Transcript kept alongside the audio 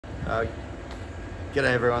G'day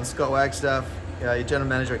everyone, Scott Wagstaff, your General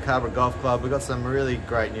Manager at Carborough Golf Club. We've got some really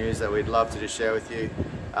great news that we'd love to just share with you.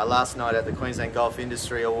 Last night at the Queensland Golf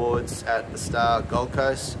Industry Awards at the Star Gold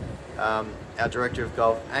Coast, our Director of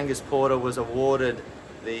Golf, Angus Porter, was awarded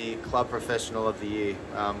the Club Professional of the Year.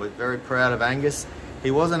 We're very proud of Angus.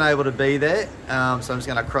 He wasn't able to be there, so I'm just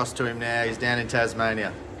going to cross to him now. He's down in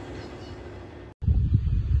Tasmania.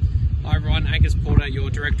 Hi everyone, Angus Porter, your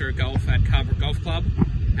Director of Golf at Carborough Golf Club.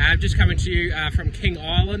 I'm just coming to you from King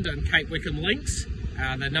Island and Cape Wickham Links,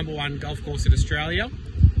 the #1 golf course in Australia.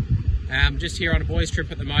 Just here on a boys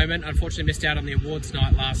trip at the moment. Unfortunately missed out on the awards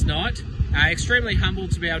night last night. Extremely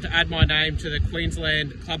humbled to be able to add my name to the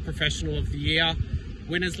Queensland Club Professional of the Year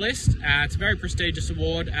winners list. It's a very prestigious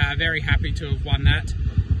award, very happy to have won that.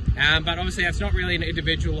 But obviously that's not really an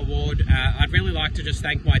individual award. I'd really like to just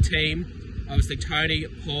thank my team. Obviously Tony,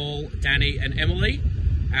 Paul, Danny and Emily.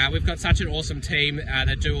 We've got such an awesome team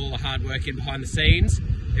that do all the hard work in behind the scenes.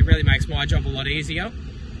 It really makes my job a lot easier.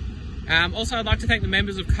 Also I'd like to thank the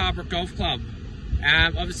members of Carborough Golf Club.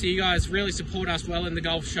 Obviously you guys really support us well in the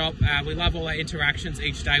golf shop. We love all our interactions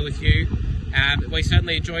each day with you. We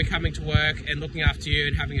certainly enjoy coming to work and looking after you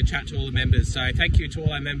and having a chat to all the members. So thank you to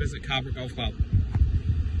all our members at Carborough Golf Club.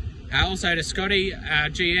 Also to Scotty,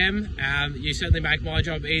 GM, you certainly make my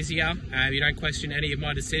job easier. You don't question any of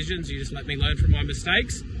my decisions, you just let me learn from my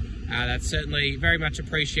mistakes. That's certainly very much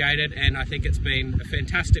appreciated, and I think it's been a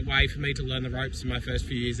fantastic way for me to learn the ropes in my first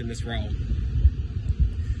few years in this role.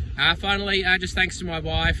 Finally, just thanks to my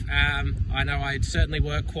wife. I know I certainly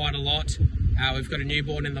work quite a lot. We've got a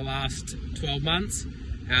newborn in the last 12 months.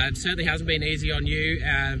 It certainly hasn't been easy on you,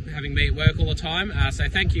 having me at work all the time, so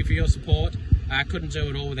thank you for your support. I couldn't do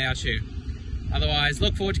it all without you. Otherwise,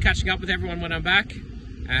 look forward to catching up with everyone when I'm back,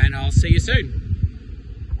 and I'll see you soon.